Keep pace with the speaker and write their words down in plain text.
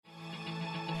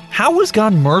How was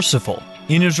God merciful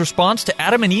in his response to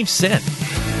Adam and Eve's sin?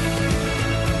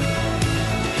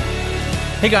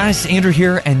 Hey guys, Andrew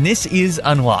here, and this is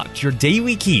Unlocked, your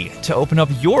daily key to open up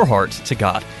your heart to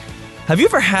God. Have you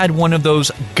ever had one of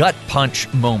those gut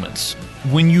punch moments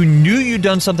when you knew you'd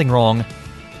done something wrong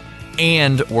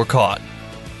and were caught?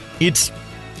 It's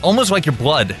almost like your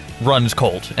blood runs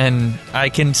cold, and I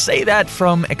can say that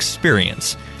from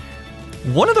experience.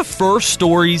 One of the first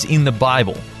stories in the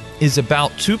Bible is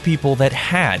about two people that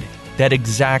had that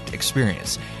exact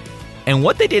experience. And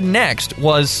what they did next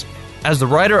was, as the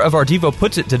writer of our Devo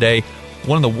puts it today,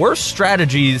 one of the worst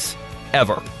strategies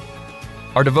ever.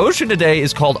 Our devotion today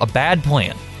is called A Bad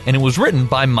Plan, and it was written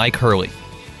by Mike Hurley.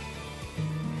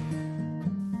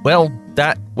 Well,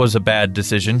 that was a bad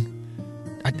decision.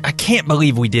 I can't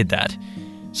believe we did that.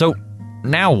 So,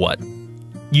 now what?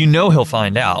 You know he'll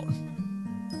find out.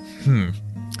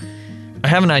 I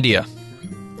have an idea.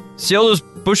 See all those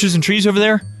bushes and trees over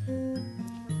there?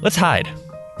 Let's hide.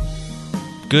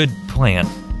 Good plan.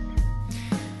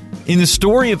 In the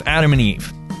story of Adam and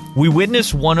Eve, we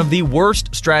witness one of the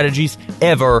worst strategies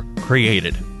ever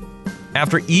created.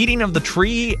 After eating of the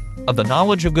tree of the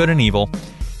knowledge of good and evil,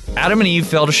 Adam and Eve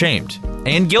felt ashamed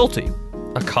and guilty,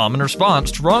 a common response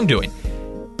to wrongdoing.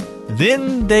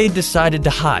 Then they decided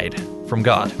to hide from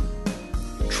God.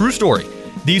 True story.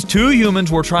 These two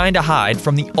humans were trying to hide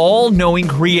from the all-knowing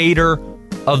creator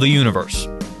of the universe.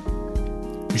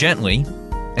 Gently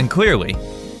and clearly,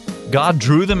 God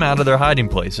drew them out of their hiding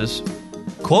places,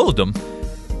 clothed them,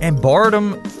 and barred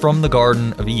them from the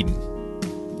Garden of Eden.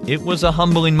 It was a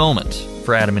humbling moment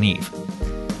for Adam and Eve.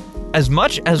 As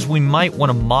much as we might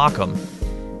want to mock them,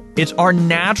 it's our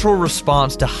natural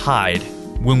response to hide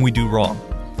when we do wrong.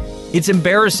 It's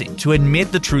embarrassing to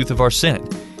admit the truth of our sin.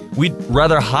 We'd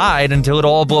rather hide until it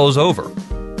all blows over.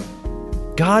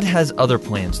 God has other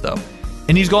plans, though,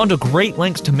 and He's gone to great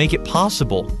lengths to make it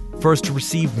possible for us to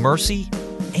receive mercy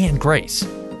and grace.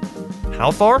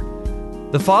 How far?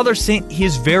 The Father sent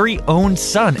His very own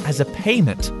Son as a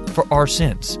payment for our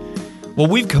sins. While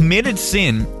we've committed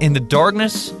sin in the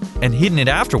darkness and hidden it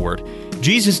afterward,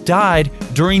 Jesus died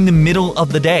during the middle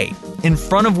of the day, in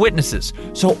front of witnesses,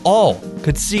 so all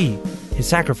could see His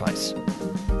sacrifice.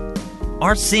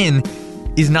 Our sin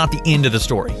is not the end of the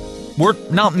story. We're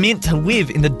not meant to live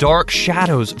in the dark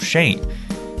shadows of shame.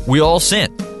 We all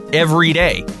sin, every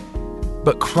day.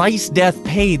 But Christ's death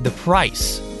paid the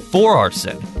price for our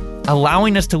sin,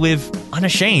 allowing us to live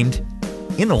unashamed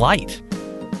in the light.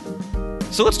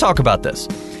 So let's talk about this.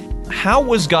 How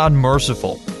was God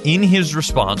merciful in His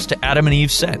response to Adam and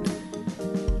Eve's sin?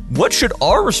 What should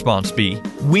our response be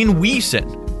when we sin?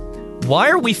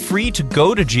 Why are we free to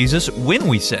go to Jesus when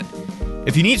we sin?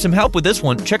 If you need some help with this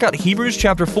one, check out Hebrews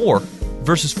chapter 4,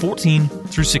 verses 14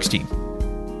 through 16.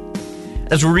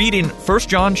 As we read in 1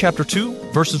 John chapter 2,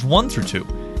 verses 1 through 2,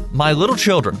 "My little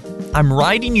children, I'm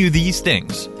writing you these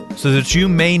things so that you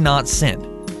may not sin.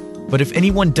 But if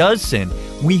anyone does sin,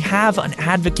 we have an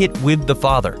advocate with the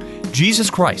Father,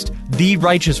 Jesus Christ, the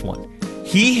righteous one.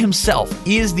 He Himself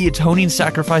is the atoning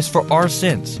sacrifice for our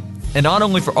sins, and not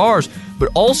only for ours, but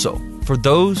also for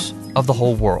those of the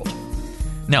whole world."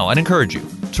 Now, I'd encourage you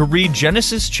to read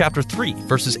Genesis chapter 3,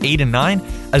 verses 8 and 9,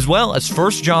 as well as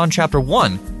 1 John chapter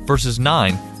 1, verses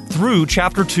 9, through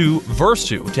chapter 2, verse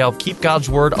 2, to help keep God's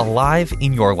Word alive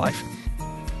in your life.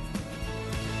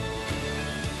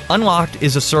 Unlocked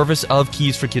is a service of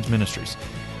Keys for Kids Ministries.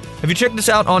 Have you checked us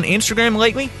out on Instagram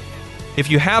lately? If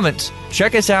you haven't,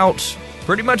 check us out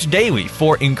pretty much daily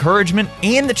for encouragement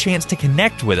and the chance to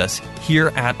connect with us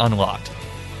here at Unlocked.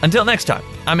 Until next time,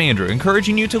 I'm Andrew,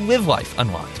 encouraging you to live life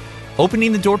unlocked,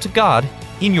 opening the door to God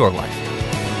in your life.